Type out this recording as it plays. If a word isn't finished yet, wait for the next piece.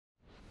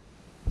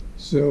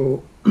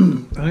So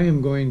I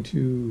am going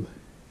to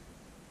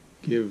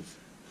give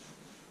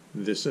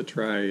this a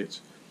try.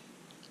 It's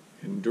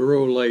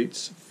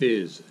Endurolytes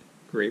Fizz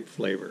grape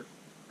flavor.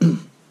 I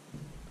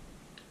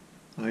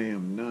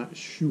am not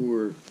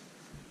sure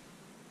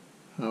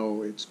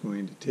how it's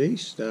going to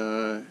taste.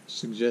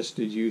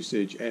 Suggested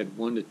usage: add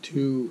 1 to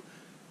 2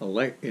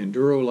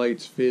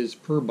 Endurolytes Fizz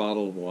per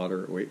bottle of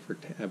water. Wait for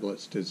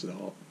tablets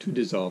to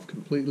dissolve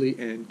completely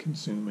and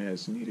consume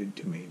as needed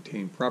to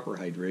maintain proper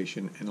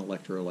hydration and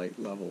electrolyte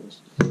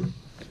levels.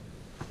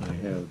 I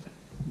have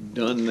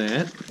done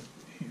that.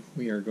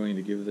 We are going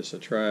to give this a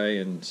try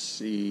and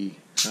see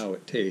how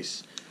it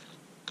tastes.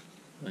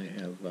 I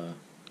have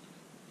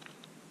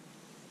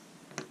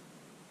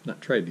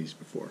not tried these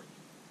before.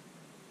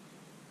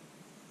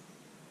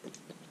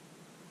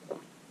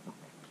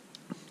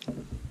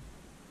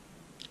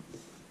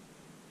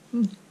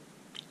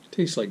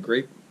 Tastes like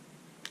grape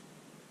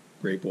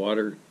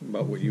water,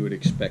 about what you would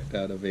expect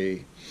out of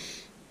a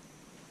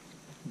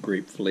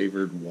grape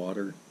flavored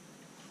water.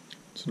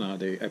 It's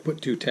not I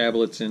put 2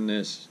 tablets in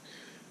this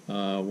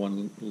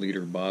 1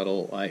 liter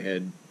bottle. I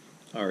had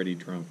already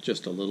drunk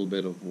just a little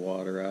bit of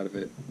water out of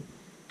it.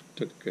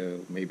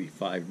 Took maybe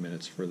 5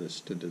 minutes for this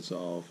to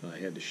dissolve, and I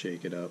had to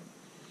shake it up.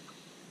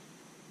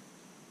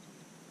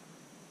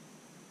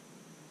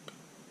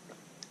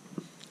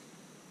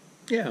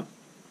 Yeah,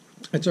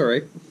 it's all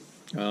right.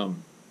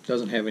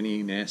 Doesn't have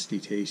any nasty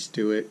taste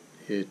to it.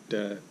 It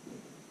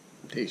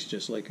tastes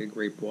just like a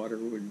grape water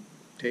would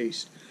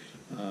taste.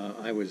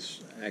 I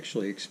was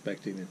actually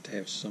expecting it to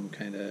have some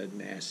kind of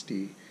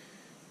nasty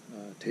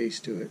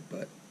taste to it,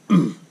 but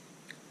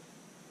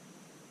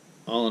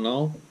all in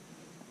all,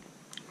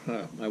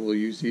 I will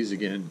use these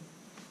again.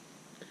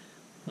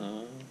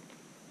 I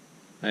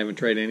haven't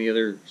tried any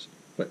others,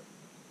 but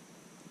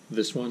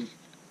this one,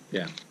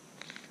 yeah,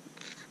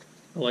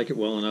 I like it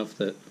well enough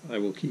that I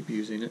will keep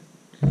using it.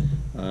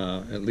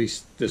 At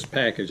least this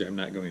package, I'm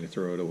not going to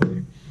throw it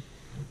away.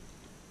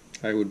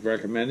 I would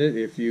recommend it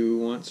if you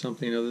want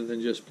something other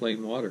than just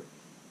plain water.